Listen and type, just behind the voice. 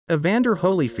Evander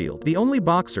Holyfield, the only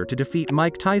boxer to defeat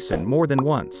Mike Tyson more than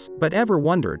once. But ever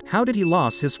wondered, how did he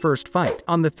lose his first fight?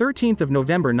 On the 13th of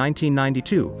November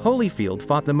 1992, Holyfield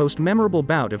fought the most memorable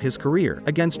bout of his career,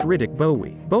 against Riddick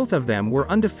Bowe. Both of them were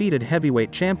undefeated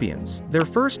heavyweight champions. Their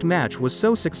first match was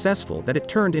so successful that it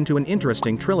turned into an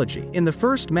interesting trilogy. In the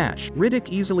first match, Riddick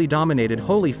easily dominated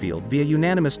Holyfield via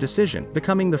unanimous decision,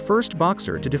 becoming the first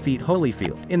boxer to defeat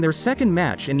Holyfield. In their second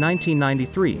match in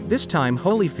 1993, this time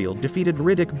Holyfield defeated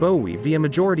Riddick Bowe via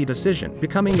majority decision,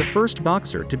 becoming the first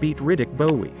boxer to beat Riddick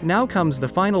Bowe. Now comes the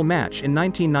final match in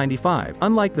 1995.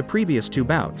 Unlike the previous two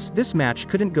bouts, this match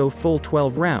couldn't go full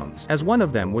 12 rounds, as one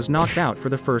of them was knocked out for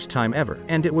the first time ever.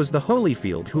 And it was the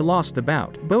Holyfield who lost the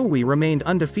bout. Bowe remained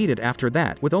undefeated after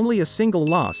that, with only a single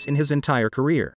loss in his entire career.